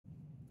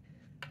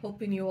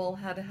Hoping you all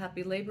had a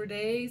happy Labor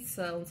Day.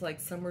 Sounds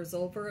like summer's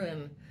over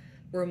and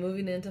we're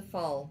moving into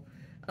fall.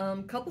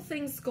 Couple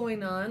things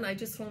going on. I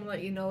just want to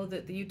let you know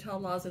that the Utah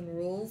Laws and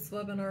Rules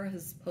webinar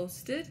has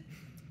posted.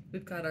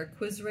 We've got our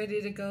quiz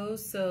ready to go,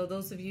 so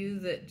those of you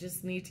that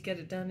just need to get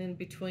it done in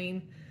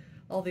between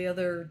all the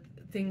other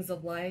things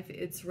of life,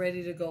 it's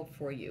ready to go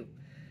for you.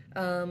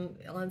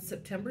 On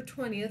September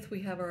 20th,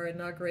 we have our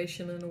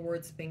inauguration and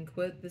awards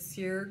banquet. This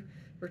year,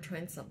 we're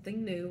trying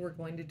something new. We're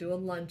going to do a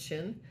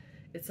luncheon.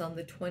 It's on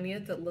the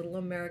 20th at Little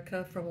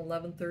America from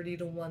 11:30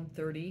 to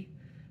 1:30.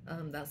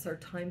 That's our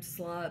time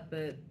slot,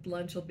 but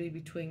lunch will be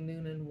between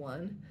noon and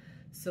 1.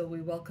 So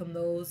we welcome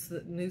those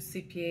new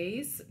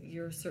CPAs.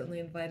 You're certainly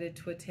invited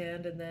to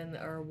attend, and then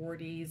our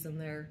awardees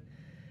and their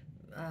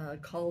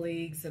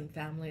colleagues and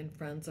family and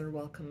friends are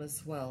welcome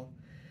as well.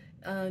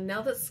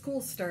 Now that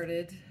school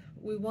started,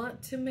 we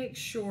want to make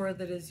sure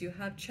that as you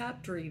have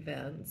chapter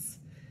events,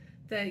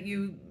 that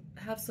you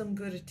have some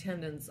good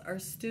attendance. Our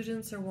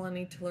students are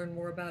wanting to learn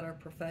more about our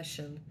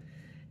profession,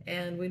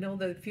 and we know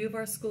that a few of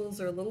our schools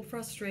are a little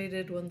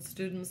frustrated when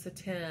students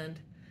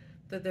attend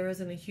that there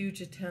isn't a huge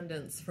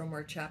attendance from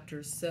our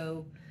chapters.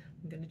 So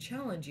I'm going to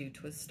challenge you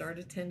to start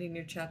attending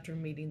your chapter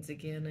meetings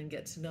again and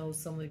get to know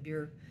some of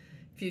your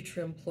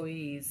future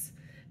employees.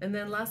 And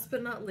then last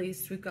but not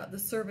least, we've got the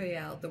survey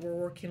out that we're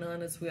working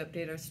on as we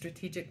update our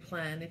strategic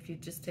plan. If you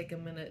just take a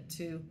minute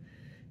to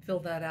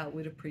fill that out,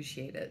 we'd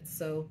appreciate it.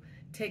 So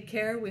take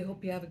care. We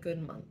hope you have a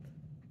good month.